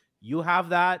deep, you have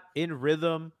that in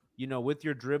rhythm, with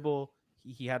your dribble.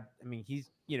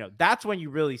 That's when you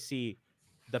really see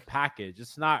the package.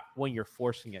 It's not when you're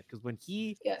forcing it. Because when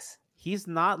he's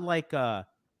not like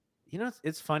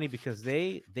it's funny because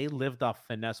they lived off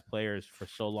finesse players for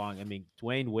so long. I mean,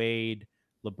 Dwayne Wade,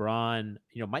 LeBron,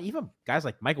 even guys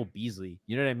like Michael Beasley,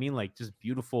 you know what I mean? Like just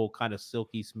beautiful, kind of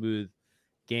silky smooth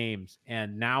games.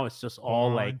 And now it's just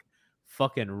all like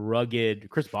fucking rugged.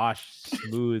 Chris Bosh,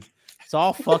 smooth. It's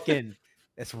all fucking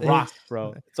it's rock,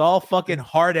 bro. It's all fucking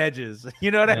hard edges.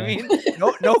 You know what I mean?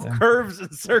 No curves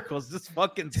and circles, just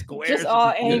fucking squares. Just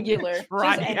all angular.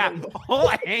 Right, all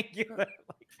angular.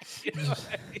 You know what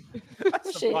I mean?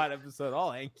 That's the pod episode,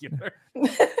 all angular.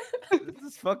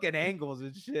 This fucking angles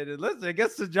and shit. And listen, it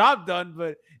gets the job done,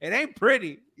 but it ain't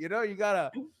pretty. You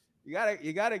gotta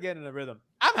get in the rhythm.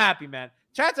 I'm happy, man.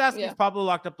 Chat's asking if Pablo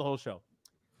locked up the whole show.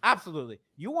 Absolutely.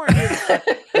 You weren't here.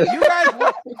 You guys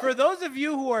were, for those of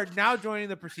you who are now joining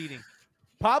the proceeding,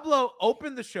 Pablo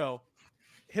opened the show.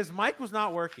 His mic was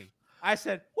not working. I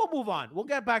said, we'll move on. We'll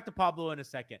get back to Pablo in a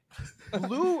second.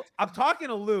 Lou, I'm talking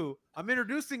to Lou. I'm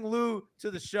introducing Lou to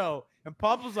the show. And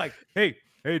Pablo's like, hey,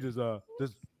 does can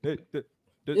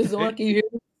you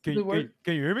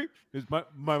hear me? Is my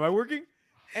mic working?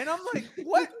 And I'm like,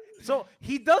 what? So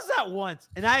he does that once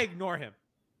and I ignore him.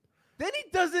 Then he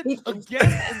does it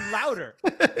again and louder.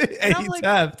 And he like,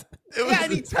 tapped.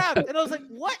 And he tapped. And I was like,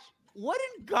 what? What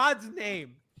in God's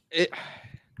name?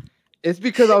 It's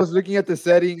because I was looking at the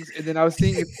settings and then I was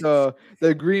seeing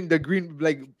the green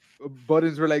like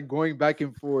buttons were like going back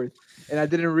and forth. And I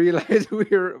didn't realize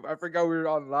I forgot we were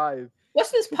on live. What's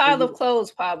this pile of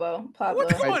clothes, Pablo?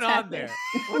 What's going on there?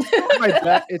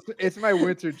 It's my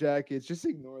winter jacket. Just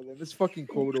ignore them. It's fucking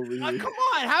cold over here. Come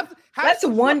on, have that's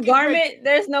one garment.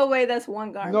 There's no way that's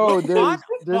one garment. No, there's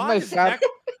my fat.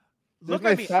 Look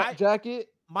at me. Fat jacket.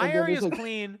 My area is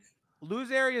clean.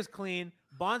 Lou's area is clean.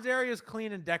 Bond's area is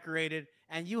clean and decorated,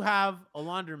 and you have a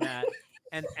laundromat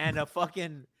and a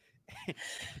fucking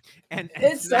and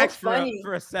it's so funny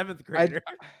for a seventh grader.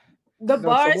 The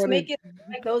bars make it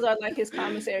like those are like his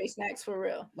commissary snacks for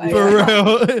real. Like, for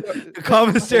real.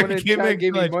 Commissary gave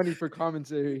me money for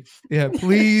commissary. Yeah,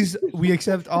 please. We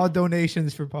accept all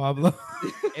donations for Pablo.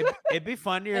 It'd be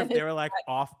funnier if they were like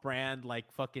off-brand, like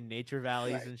fucking Nature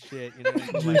Valleys and shit. You know,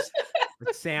 like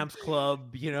Sam's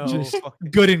Club. You know, just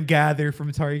Good and Gather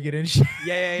from Target and shit.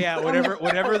 Yeah.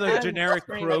 Whatever the generic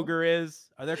Kroger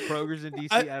is. Are there Krogers in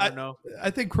DC? I don't know.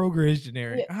 I think Kroger is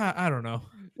generic. Yeah. I don't know.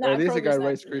 No, there's a guy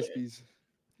Rice Krispies.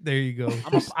 There you go.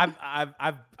 I'm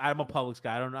a Publix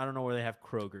guy. I don't know where they have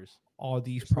Krogers. All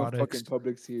these There's products. No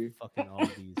fucking Publix here. Fucking all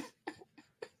these.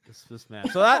 This man.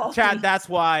 So that Chad, that's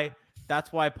why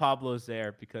Pablo's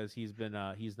there, because he's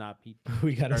not.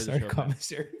 We gotta start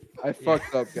commissary. I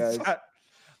fucked up, guys.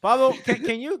 Pablo,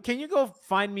 can you go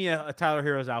find me a Tyler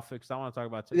Heroes outfit, because I want to talk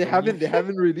about it. They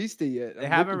haven't released it yet. They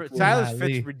haven't. Tyler's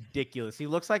fit's ridiculous. He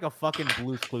looks like a fucking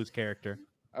Blue's Clues character.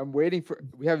 I'm waiting for.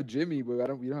 We have Jimmy,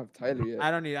 but we don't have Tyler yet.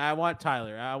 I want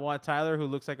Tyler. I want Tyler who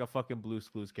looks like a fucking Blue's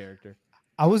Clues character.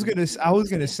 I was gonna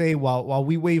say while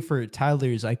we wait for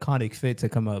Tyler's iconic fit to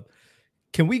come up,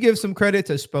 can we give some credit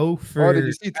to Spo for? Oh, did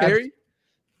you see Terry?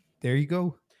 There you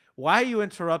go. Why are you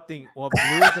interrupting? Well,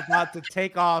 Lou's about to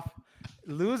take off.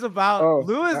 Lou's about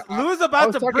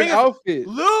to bring outfit.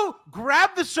 Lou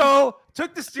grabbed the show,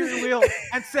 took the steering wheel,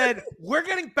 and said, "We're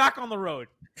getting back on the road."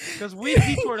 Because we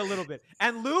detoured a little bit.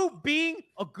 And Lou, being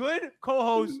a good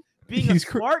co-host, being a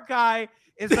smart guy,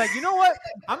 is like, you know what?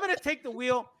 I'm going to take the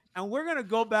wheel, and we're going to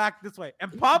go back this way.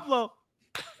 And Pablo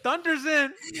thunders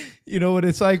in. You know what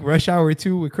it's like? Rush Hour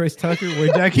 2 with Chris Tucker,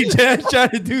 where Jackie Chan trying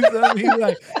to do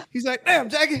something. He's like, damn,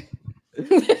 Jackie.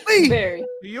 Very.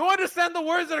 Do you understand the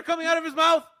words that are coming out of his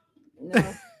mouth?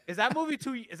 No. Is that movie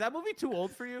too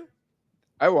old for you?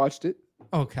 I watched it.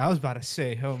 Okay, I was about to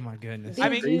say, oh my goodness. I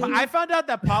mean, I found out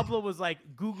that Pablo was like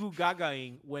goo goo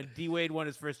gagaing when D Wade won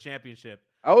his first championship.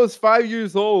 I was 5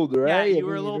 years old, right? Yeah, you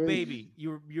were a little baby.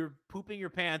 You're pooping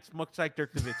your pants, much like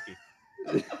Dirk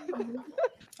Nowitzki.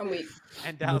 I'm weak.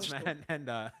 And Dallas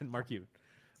and Mark Cuban.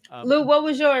 Lou, what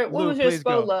was your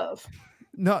Spo love?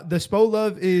 No, the Spo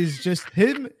love is just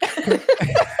him.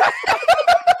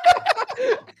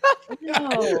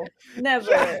 No,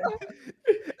 never.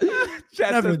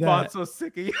 Chad says Bond's so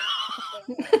sick of you.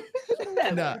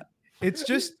 Nah, it's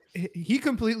just he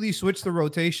completely switched the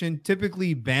rotation.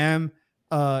 Typically, Bam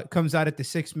comes out at the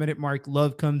 6 minute mark.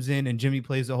 Love comes in, and Jimmy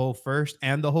plays the whole first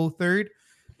and the whole third.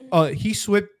 He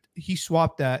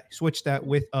switched that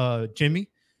with Jimmy,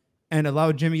 and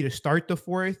allowed Jimmy to start the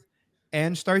fourth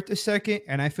and start the second.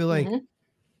 And I feel like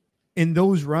in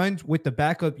those runs with the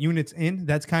backup units in,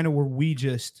 that's kind of where we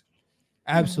just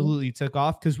absolutely took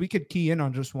off, because we could key in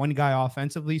on just one guy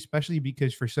offensively, especially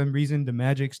because for some reason the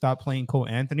Magic stopped playing Cole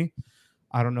Anthony.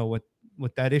 I don't know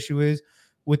what that issue is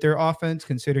with their offense,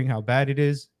 considering how bad it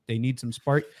is. They need some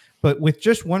spark. But with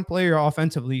just one player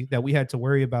offensively that we had to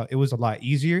worry about, it was a lot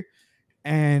easier.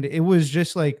 And it was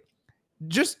just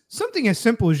something as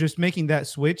simple as just making that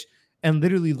switch and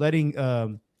literally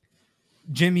letting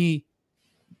Jimmy,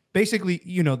 basically,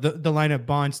 the lineup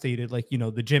Bond stated,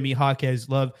 the Jimmy, Hawkes,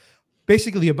 Love,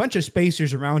 basically a bunch of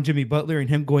spacers around Jimmy Butler and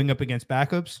him going up against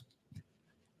backups.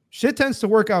 Shit tends to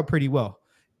work out pretty well.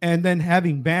 And then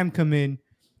having Bam come in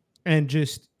and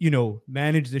just,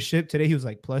 manage the ship. Today he was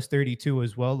like plus 32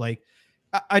 as well. Like,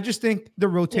 I just think the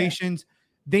rotations,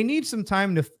 they need some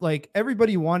time to,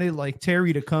 everybody wanted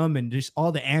Terry to come and just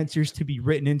all the answers to be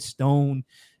written in stone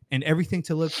and everything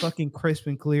to look fucking crisp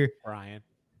and clear. Brian.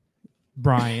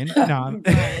 Nah.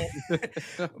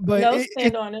 But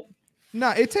stand on it. No,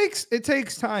 it takes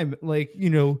time.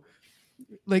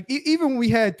 Even when we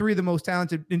had three of the most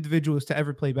talented individuals to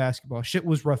ever play basketball, shit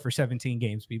was rough for 17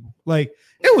 games, people.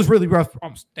 It was really rough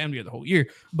almost damn near the whole year.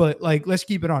 But let's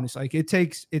keep it honest. It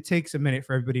takes a minute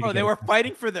for everybody to they were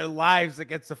fighting for their lives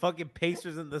against the fucking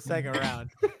Pacers in the second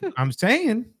round. I'm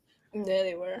saying. Yeah,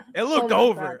 they were. It looked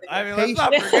over. God, I mean, let's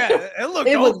not forget.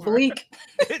 It was bleak.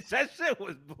 That shit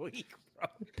was bleak, bro.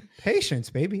 Patience,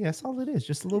 baby. That's all it is.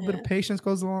 Just a little bit of patience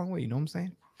goes a long way. You know what I'm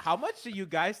saying? How much do you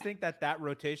guys think that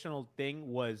rotational thing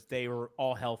was? They were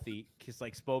all healthy because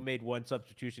like Spo made one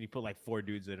substitution, he put like 4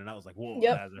 dudes in, and I was like, "Whoa,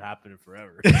 that hasn't happened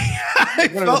forever." I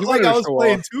felt like I was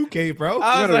playing 2K, bro.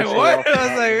 I was like, "What?" I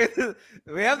was like,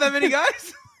 "Do we have that many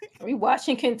guys?" Are we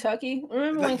watching Kentucky?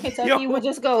 Remember when Kentucky would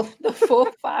just go the full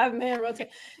 5-man rotate?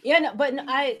 Yeah, no, but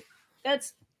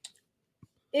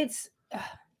it's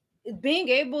being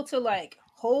able to like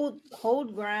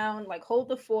hold ground, like hold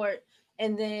the fort,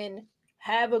 and then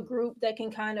have a group that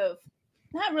can kind of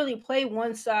not really play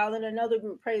one style and another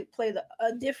group play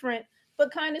a different,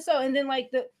 but kind of so. And then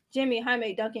like the Jimmy,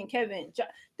 Jaime, Duncan, Kevin,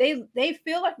 they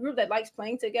feel like a group that likes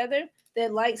playing together,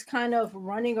 that likes kind of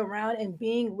running around and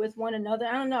being with one another.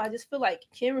 I don't know. I just feel like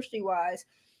chemistry wise,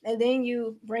 and then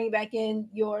you bring back in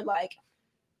your like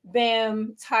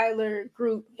Bam, Tyler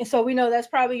group, and so we know that's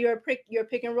probably your pick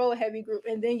and roll heavy group,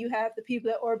 and then you have the people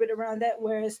that orbit around that.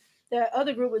 Whereas the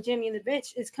other group with Jimmy and the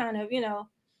bench is kind of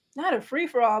not a free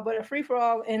for all, but a free for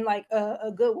all in like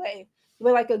a good way,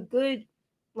 with like a good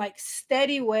like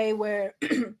steady way where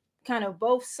kind of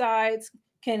both sides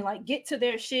can like get to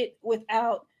their shit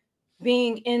without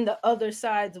being in the other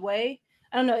side's way.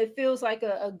 I don't know. It feels like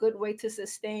a good way to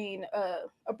sustain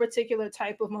a particular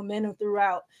type of momentum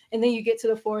throughout. And then you get to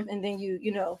the fourth, and then you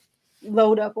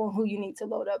load up on who you need to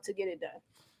load up to get it done.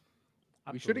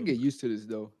 We shouldn't get used to this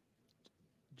though.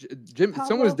 Jim,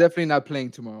 someone's definitely not playing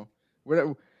tomorrow.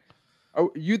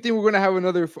 You think we're gonna have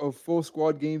another full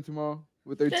squad game tomorrow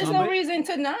with their There's team? no reason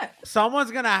to not.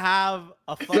 Someone's gonna have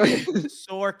a fucking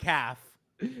sore calf.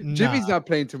 Jimmy's not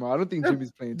playing tomorrow. I don't think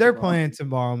Jimmy's playing. They're playing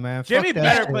tomorrow, man. Jimmy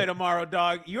better play tomorrow,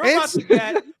 dog. You're about to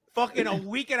get fucking a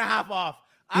week and a half off.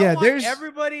 I want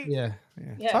everybody. Yeah.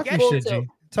 Talk your shit, G.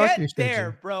 Get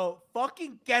there, bro.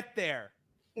 Fucking get there.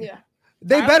 Yeah.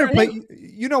 They better play.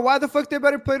 You know why the fuck they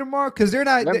better play tomorrow? Because they're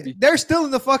not. They're still in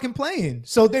the fucking playing.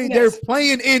 So they're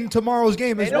playing in tomorrow's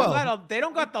game as well. They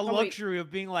don't got the luxury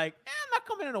of being like, I'm not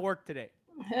coming into work today.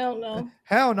 Hell no.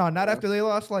 Hell no. Not after they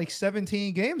lost like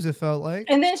 17 games, it felt like.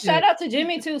 And then shout out to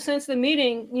Jimmy too. Since the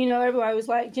meeting, everybody was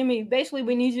like, Jimmy, basically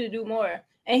we need you to do more.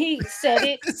 And he said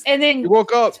it. And then he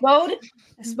woke up.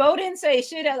 Spo didn't say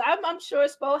shit. I'm sure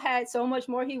Spo had so much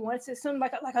more he wants. It seemed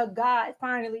like a god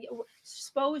finally.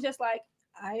 Spo was just like,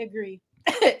 I agree.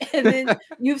 And then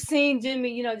you've seen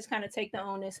Jimmy, just kind of take the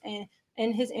onus,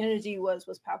 and his energy was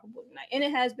palpable tonight. And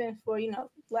it has been for,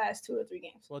 last 2 or 3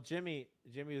 games. Well, Jimmy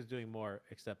was doing more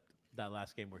except that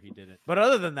last game where he didn't. But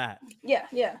other than that.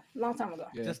 Yeah. Long time ago.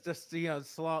 Yeah. Just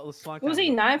long was he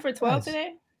 9 for 12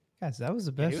 today? Guys, that was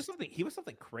the best. He was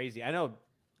something crazy. I know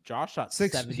Josh shot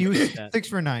 6. He was 6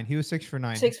 for 9. He was 6 for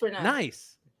 9. 6 for 9.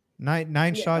 Nice.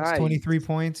 9 shots, 23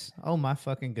 points. Oh my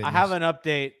fucking goodness. I have an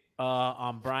update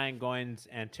on Brian Goins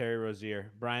and Terry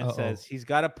Rozier. Brian says he's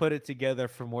got to put it together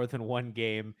for more than one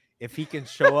game. If he can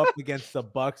show up against the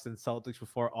Bucks and Celtics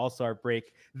before All-Star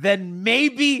break, then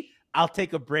maybe I'll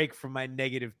take a break from my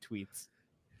negative tweets.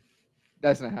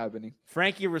 That's not happening.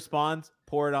 Frankie responds,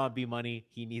 pour it on B Money.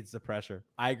 He needs the pressure.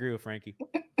 I agree with Frankie.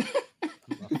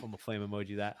 I'm a flame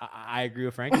emoji that. I agree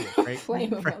with Frankie.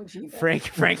 Flame emoji.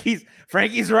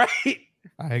 Frankie's right.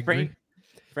 I agree.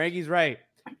 Frankie's right.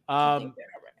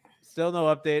 Still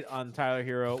no update on Tyler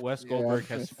Hero. Wes Goldberg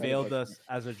has failed us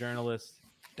as a journalist.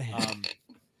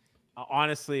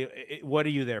 Honestly, what are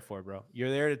you there for, bro?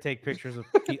 You're there to take pictures of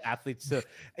athletes. So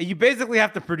you basically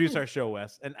have to produce our show,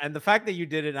 Wes. And the fact that you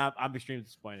did it, I'm extremely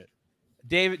disappointed.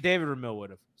 David Ramil would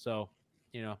have. So,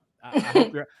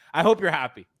 I hope you're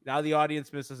happy. Now the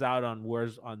audience misses out on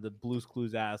the Blues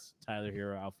Clues ass Tyler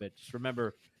Hero outfit. Just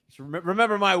remember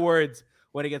my words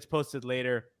when it gets posted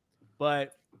later.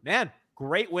 But man,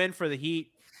 great win for the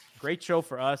Heat. Great show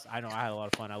for us. I know I had a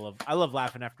lot of fun. I love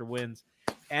laughing after wins.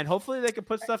 And hopefully they can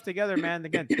put stuff together, man.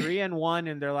 Again, 3-1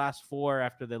 in their last 4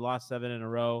 after they lost 7 in a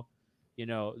row.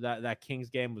 That Kings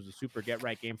game was a super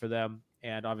get-right game for them.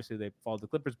 And obviously they followed the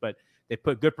Clippers, but they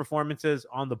put good performances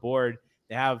on the board.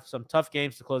 They have some tough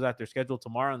games to close out their schedule.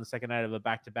 Tomorrow on the second night of a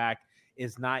back-to-back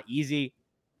is not easy.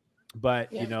 But,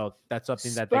 that's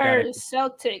something that they got. Spurs,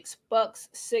 Celtics, Bucks,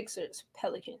 Sixers,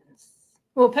 Pelicans.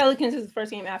 Well, Pelicans is the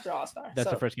first game after All-Star. That's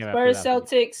the first game Spurs, after that.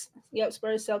 Celtics. Yep,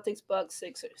 Spurs, Celtics, Bucks,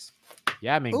 Sixers.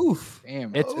 Yeah, I mean, oof.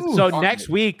 Damn. So next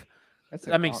week,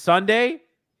 Sunday,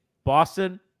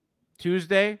 Boston,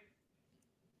 Tuesday,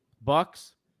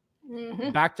 Bucks,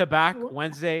 back-to-back,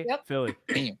 Wednesday, Philly.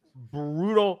 Damn.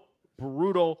 Brutal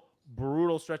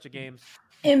stretch of games.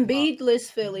 Embiid-less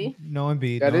Philly. No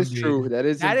Embiid. That is true. That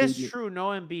is true. No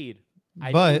Embiid.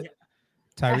 But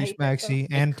Tyrese Maxey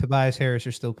and Tobias Harris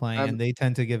are still playing, and they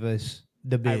tend to give us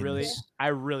the bins. I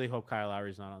really hope Kyle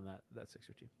Lowry's not on that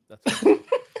Sixer team. That's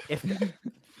if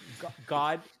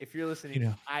God, if you're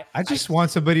listening, I just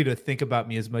want somebody to think about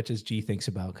me as much as G thinks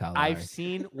about Kyle Lowry. I've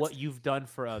seen what you've done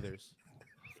for others.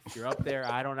 If you're up there,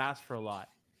 I don't ask for a lot.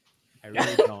 I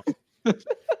really don't.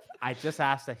 I just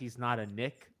ask that he's not a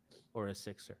Knick or a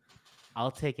Sixer.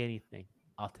 I'll take anything.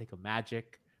 I'll take a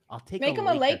Magic. Make him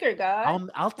a Laker, God.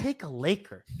 I'll take a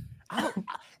Laker.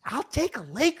 I'll take a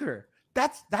Laker.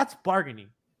 That's bargaining.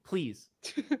 Please.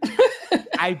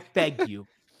 I beg you.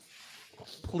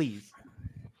 Please.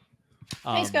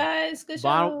 Thanks, guys. Good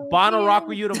show. Bon will rock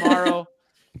with you tomorrow.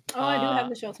 I do have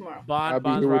the show tomorrow.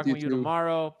 Bon's rocking with you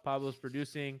tomorrow. Pablo's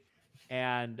producing.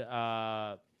 And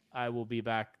I will be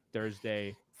back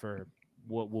Thursday for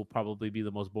what will probably be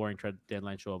the most boring trade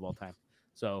deadline show of all time.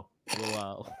 So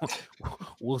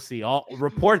we'll see.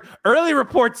 Early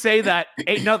reports say that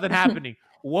ain't nothing happening.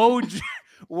 Woj,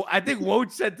 I think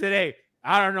Woj said today,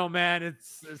 I don't know, man.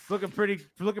 It's looking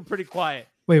pretty quiet.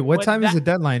 Wait, what time is the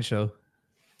deadline show?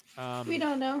 We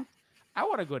don't know. I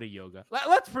want to go to yoga.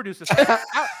 Let's produce this.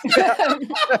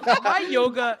 My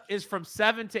yoga is from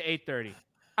 7 to 8:30.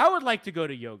 I would like to go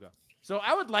to yoga. So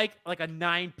I would like a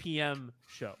 9 p.m.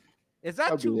 show. Is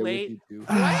that too late?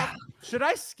 Should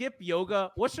I skip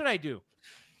yoga? What should I do?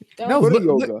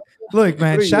 Look,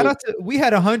 man. Shout out to we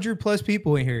had 100+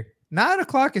 people in here. 9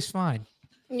 o'clock is fine.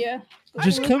 Yeah.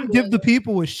 Just come give the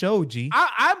people a show, G.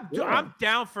 I'm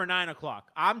down for 9 o'clock.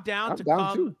 I'm down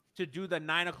to do the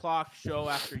 9 o'clock show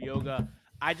after yoga.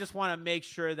 I just want to make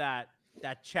sure that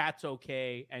chat's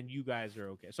okay and you guys are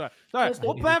okay. So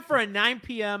we'll plan for a 9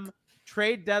 p.m.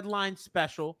 trade deadline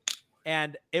special,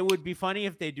 and it would be funny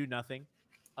if they do nothing.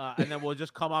 And then we'll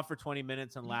just come off for 20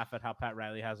 minutes and laugh at how Pat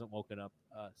Riley hasn't woken up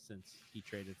since he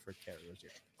traded for Terry Rozier.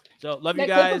 So love you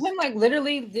guys.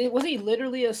 Him, was he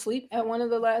literally asleep at one of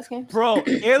the last games? Bro,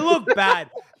 it looked bad.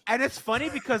 And it's funny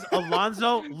because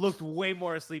Alonzo looked way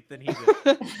more asleep than he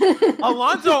did.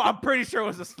 Alonzo, I'm pretty sure,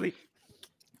 was asleep.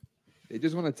 They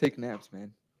just want to take naps,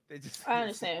 man. I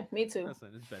understand. Me too. Listen,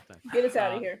 it's bedtime. Get us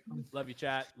out of here. Love you,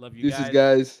 chat. Love you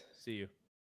guys. See you.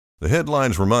 The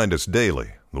headlines remind us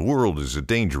daily the world is a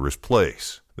dangerous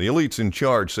place. The elites in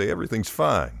charge say everything's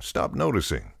fine. Stop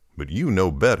noticing. But you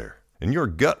know better. And your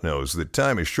gut knows that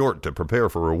time is short to prepare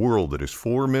for a world that is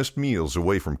 4 missed meals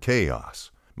away from chaos.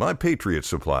 My Patriot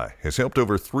Supply has helped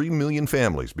over 3 million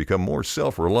families become more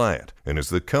self-reliant and is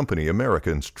the company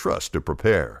Americans trust to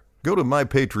prepare. Go to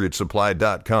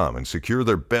mypatriotsupply.com and secure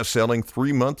their best-selling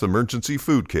 3-month emergency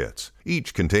food kits.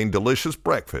 Each contain delicious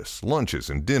breakfasts,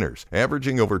 lunches, and dinners,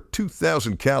 averaging over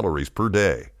 2,000 calories per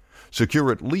day.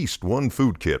 Secure at least one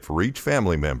food kit for each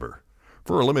family member.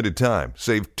 For a limited time,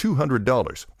 save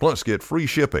 $200, plus get free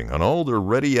shipping on all their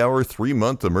Ready Hour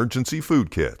 3-month emergency food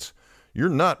kits. You're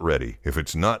not ready if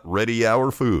it's not Ready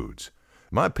Hour Foods.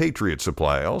 My Patriot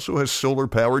Supply also has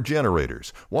solar-powered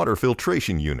generators, water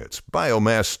filtration units,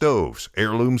 biomass stoves,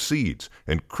 heirloom seeds,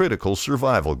 and critical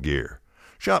survival gear.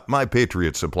 Shop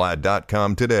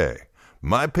MyPatriotSupply.com today.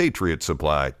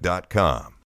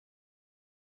 MyPatriotSupply.com.